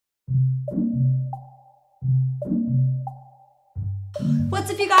What's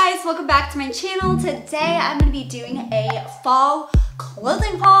up, you guys? Welcome back to my channel. Today I'm going to be doing a fall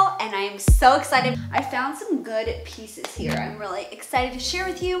clothing haul and I am so excited. I found some good pieces here. I'm really excited to share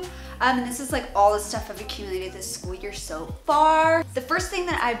with you. And this is like all the stuff I've accumulated this school year so far. The first thing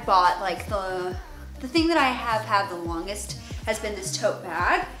that I bought, like the thing that I have had the longest, has been this tote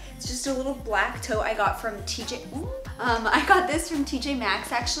bag. It's just a little black tote I got from TJ. I got this from TJ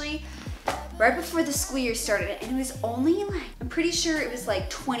Maxx actually right before the school year started, and it was only like, I'm pretty sure it was like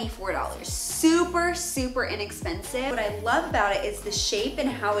 $24. Super, super inexpensive. What I love about it is the shape and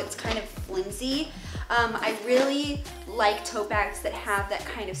how it's kind of flimsy. I really like tote bags that have that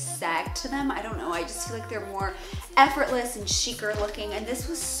kind of sag to them. I don't know, I just feel like they're more effortless and chicer looking, and this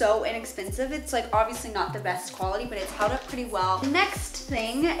was so inexpensive. It's like obviously not the best quality, but it's held up pretty well. The next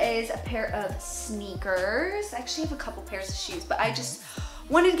thing is a pair of sneakers. I actually have a couple pairs of shoes, but I just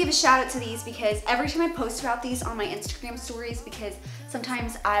wanted to give a shout out to these because every time I post about these on my Instagram stories, because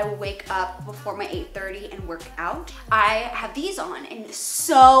sometimes I will wake up before my 8:30 and work out, I have these on, and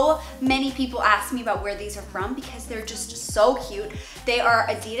so many people ask me about where these are from because they're just so cute. They are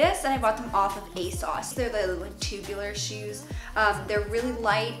Adidas and I bought them off of ASOS. They're the like tubular shoes. They're really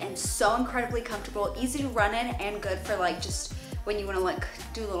light and so incredibly comfortable, easy to run in, and good for like just when you want to like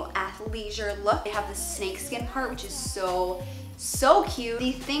do a little athleisure look. They have the snakeskin part, which is so cute.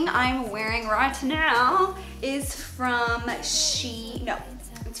 The thing I'm wearing right now is from it's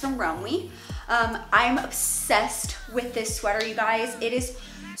from Romwe. I'm obsessed with this sweater, you guys. It is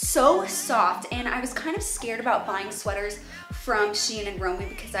so soft, and I was kind of scared about buying sweaters from Shein and Romwe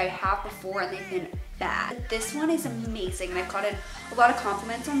because I have before and they've been bad. But this one is amazing, and I've gotten a lot of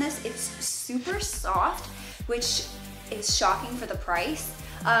compliments on this. It's super soft, which is shocking for the price.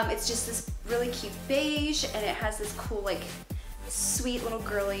 It's just this really cute beige, and it has this cool like sweet little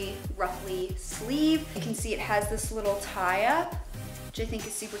girly ruffly sleeve. You can see it has this little tie up, which I think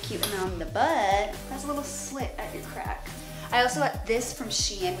is super cute, and on the butt has a little slit at your crack. I also got this from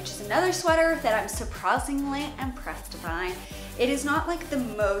Shein, which is another sweater that I'm surprisingly impressed by. It is not like the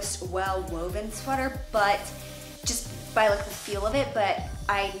most well woven sweater, but just by like the feel of it, but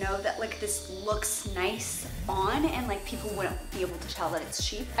I know that like this looks nice on, and like people wouldn't be able to tell that it's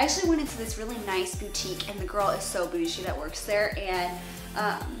cheap. I actually went into this really nice boutique, and the girl is so bougie that works there, and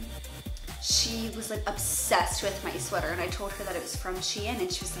she was like obsessed with my sweater, and I told her that it was from Shein, and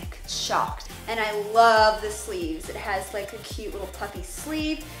she was like shocked. And I love the sleeves. It has like a cute little puffy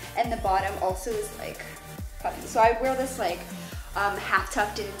sleeve, and the bottom also is like puffy. So I wear this like half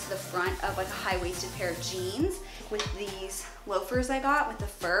tucked it into the front of like a high-waisted pair of jeans with these loafers I got with the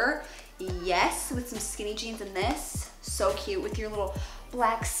fur. Yes, with some skinny jeans in this. So cute with your little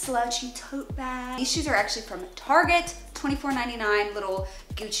black slouchy tote bag. These shoes are actually from Target, $24.99, little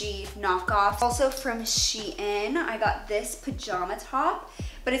Gucci knockoff. Also from Shein, I got this pajama top,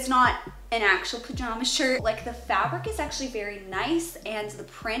 but it's not an actual pajama shirt. Like the fabric is actually very nice, and the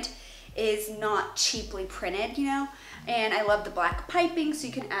print is not cheaply printed, you know? And I love the black piping, so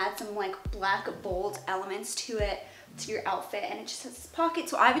you can add some like black bold elements to it, to your outfit, and it just has this pocket.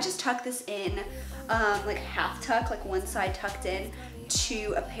 So I would just tuck this in, like half tuck, like one side tucked in,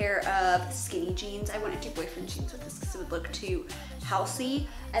 to a pair of skinny jeans. I wouldn't do boyfriend jeans with this because it would look too housey,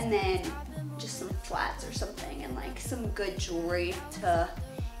 and then just some flats or something, and like some good jewelry to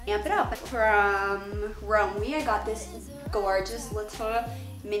amp it up. From Romwe, I got this gorgeous little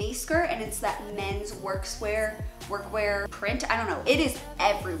mini skirt, and it's that men's workwear print. I don't know, it is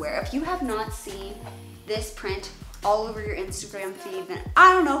everywhere. If you have not seen this print all over your Instagram feed, then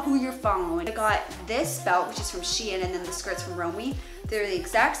I don't know who you're following. I got this belt, which is from Shein, and then the skirt's from Romwe. They're the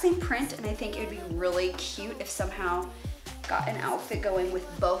exact same print, and I think it would be really cute if somehow got an outfit going with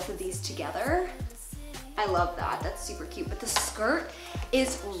both of these together. I love that, that's super cute. But the skirt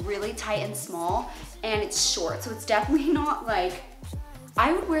is really tight and small, and it's short, so it's definitely not like,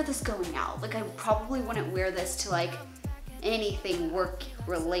 I would wear this going out. Like I probably wouldn't wear this to like anything work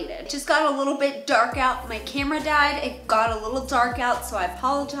related. It just got a little bit dark out. My camera died, it got a little dark out, so I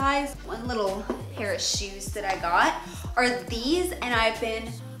apologize. One little pair of shoes that I got are these, and I've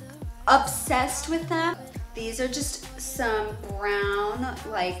been obsessed with them. These are just some brown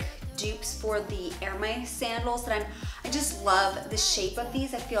like dupes for the Air My sandals that I just love the shape of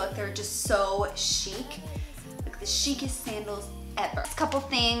these. I feel like they're just so chic, like the chicest sandals ever. A couple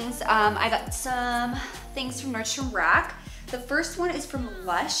things, I got some things from Rach. The first one is from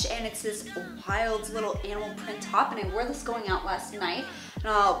Lush, and it's this wild little animal print top, and I wore this going out last night, and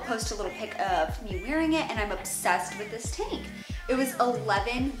I'll post a little pic of me wearing it, and I'm obsessed with this tank. It was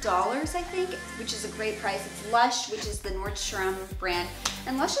 $11, I think, which is a great price. It's Lush, which is the Nordstrom brand.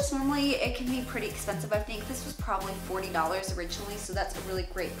 And Lush is normally, it can be pretty expensive. I think this was probably $40 originally, so that's a really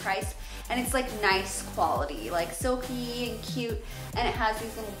great price. And it's like nice quality, like silky and cute, and it has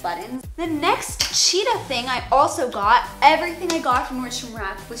these little buttons. The next cheetah thing I also got, everything I got from Nordstrom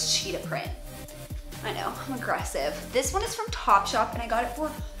Rack was cheetah print. I know, I'm aggressive. This one is from Topshop, and I got it for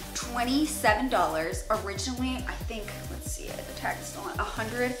 $27. Originally, I think, let's see, the tag is still on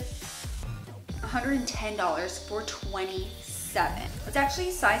 $110 for 27. It's actually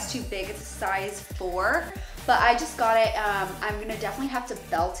a size too big, it's a size 4, but I just got it. I'm gonna definitely have to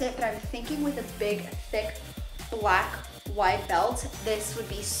belt it, but I'm thinking with a big, thick, black, wide belt, this would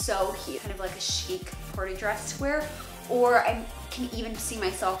be so cute. Kind of like a chic party dress to wear, or I can even see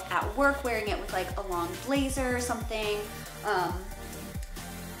myself at work wearing it with like a long blazer or something.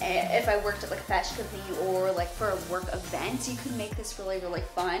 If I worked at like a fashion company or like for a work event, you could make this really, really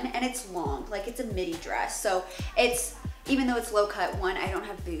fun. And it's long, like it's a midi dress. So it's, even though it's low cut, one, I don't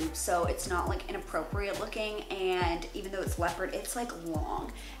have boobs, so it's not like inappropriate looking. And even though it's leopard, it's like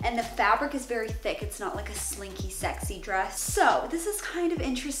long. And the fabric is very thick. It's not like a slinky, sexy dress. So this is kind of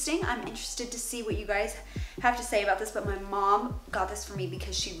interesting. I'm interested to see what you guys have to say about this, but my mom got this for me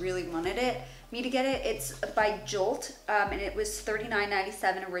because she really wanted me to get it. It's by Jolt, and it was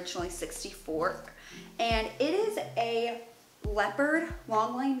 $39.97, originally $64. And it is a leopard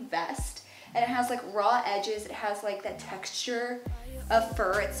longline vest, and it has like raw edges. It has like that texture of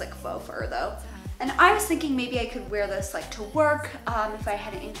fur. It's like faux fur though. And I was thinking maybe I could wear this like to work. If I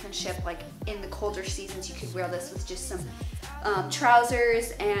had an internship like in the colder seasons, you could wear this with just some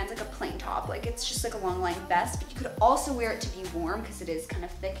trousers and like a plain top. Like it's just like a long line vest, but you could also wear it to be warm because it is kind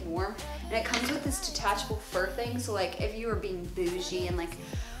of thick and warm. And it comes with this detachable fur thing. So like if you were being bougie and like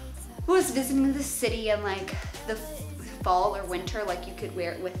was visiting the city and like the fall or winter, like you could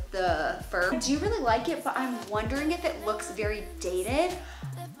wear it with the fur. I do really like it, but I'm wondering if it looks very dated.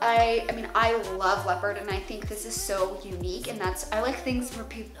 I mean, I love leopard, and I think this is so unique, and I like things where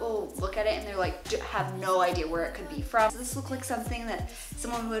people look at it and they're like, have no idea where it could be from. Does this look like something that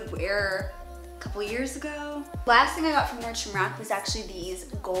someone would wear a couple years ago? Last thing I got from Nordstrom Rack was actually these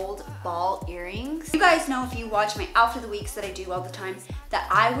gold ball earrings. You guys know, if you watch my outfit of the weeks that I do all the time, that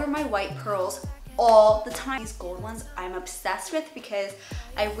I wear my white pearls all the time. These gold ones I'm obsessed with because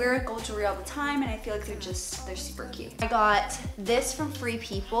I wear gold jewelry all the time, and I feel like they're super cute. I got this from Free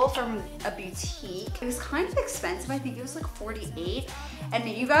People, from a boutique. It was kind of expensive. I think it was like $48. And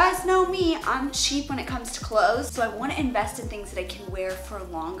you guys know me, I'm cheap when it comes to clothes. So I want to invest in things that I can wear for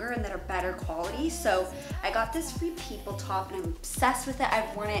longer and that are better quality. So I got this Free People top, and I'm obsessed with it.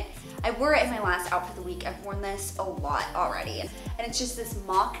 I've worn it. I wore it in my last outfit of the week. I've worn this a lot already. And it's just this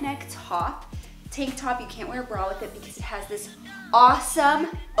mock neck top. Tank top. You can't wear a bra with it because it has this awesome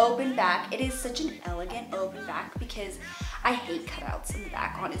open back. It is such an elegant open back because I hate cutouts in the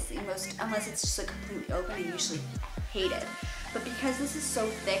back, honestly. Unless it's just like completely open, I usually hate it. But because this is so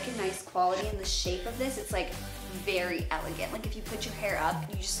thick and nice quality, and the shape of this, it's like very elegant. Like if you put your hair up,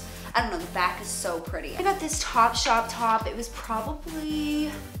 you just, I don't know, the back is so pretty. I got this Topshop top. It was probably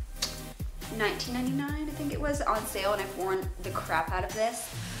 $19.99, I think it was, on sale, and I've worn the crap out of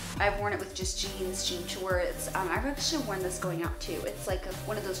this. I've worn it with just jeans, jean shorts. I've actually worn this going out too. It's like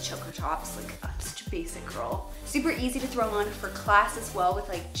one of those choker tops. Like, I'm such a basic girl. Super easy to throw on for class as well with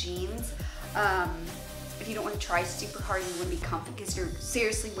like jeans. If you don't want to try super hard, you wouldn't be comfy because you're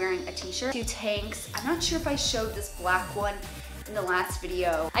seriously wearing a t-shirt. 2 tanks. I'm not sure if I showed this black one in the last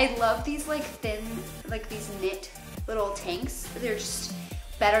video. I love these like thin, like these knit little tanks. They're just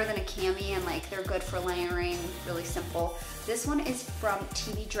better than a cami, and like they're good for layering, really simple. This one is from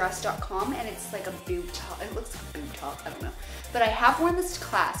tvdress.com, and it's like a boob top. It looks like a boob top, I don't know. But I have worn this to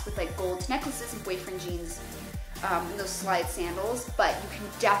class with like gold necklaces and boyfriend jeans, and those slide sandals, but you can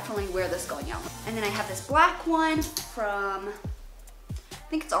definitely wear this going out. And then I have this black one from, I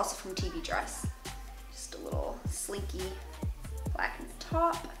think it's also from TV Dress. Just a little slinky black in the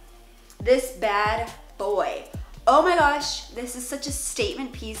top. This bad boy. Oh my gosh, this is such a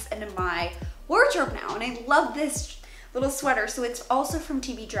statement piece into my wardrobe now, and I love this little sweater. So it's also from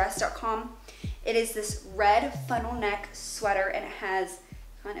tvdress.com. It is this red funnel neck sweater, and it has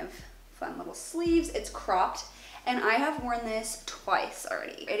kind of fun little sleeves. It's cropped, and I have worn this twice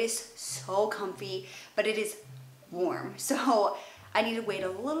already. It is so comfy, but it is warm. So I need to wait a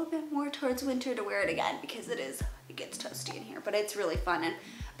little bit more towards winter to wear it again because it gets toasty in here, but it's really fun.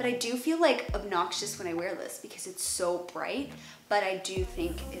 but I do feel like obnoxious when I wear this because it's so bright, but I do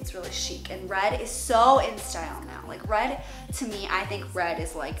think it's really chic. And red is so in style now. Like red, to me, I think red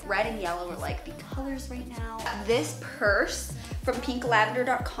is like, red and yellow are like the colors right now. This purse from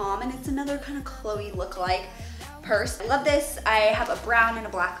pinklavender.com, and it's another kind of Chloe look-alike purse. I love this. I have a brown and a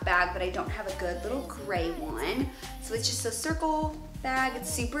black bag, but I don't have a good little gray one. So it's just a circle bag.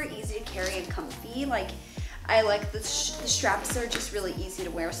 It's super easy to carry and comfy. Like, I like the straps are just really easy to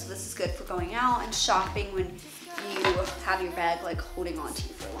wear, so this is good for going out and shopping when you have your bag like holding on to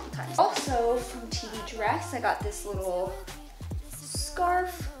you for a long time. Also from TV Dress, I got this little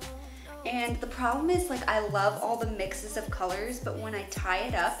scarf. And the problem is, like, I love all the mixes of colors, but when I tie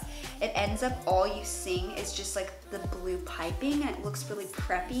it up, it ends up all you seeing is just like the blue piping, and it looks really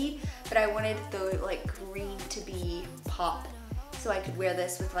preppy, but I wanted the like green to be pop, so I could wear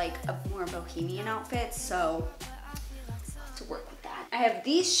this with like a more bohemian outfit, so I'll have to work with that. I have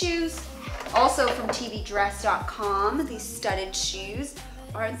these shoes, also from tvdress.com, these studded shoes.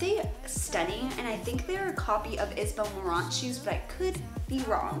 Aren't they stunning? And I think they're a copy of Isabel Marant shoes, but I could be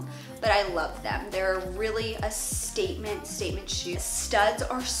wrong. But I love them. They're really a statement shoe. Studs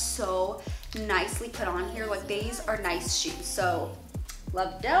are so nicely put on here. Like, these are nice shoes, so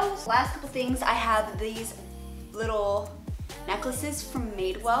love those. Last couple things, I have these little necklaces from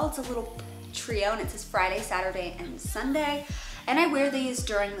Madewell. It's a little trio, and it says Friday, Saturday, and Sunday. And I wear these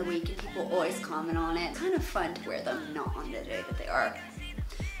during the week, and people always comment on it. It's kind of fun to wear them, not on the day that they are.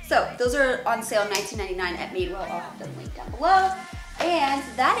 So those are on sale $19.99 at Madewell. I'll have them linked down below. And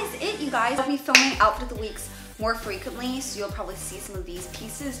that is it, you guys. I'll be filming Outfit of the Weeks more frequently, so you'll probably see some of these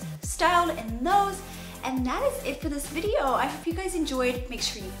pieces styled in those. And that is it for this video. I hope you guys enjoyed. Make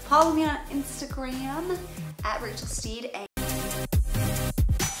sure you follow me on Instagram at Rachael Steed.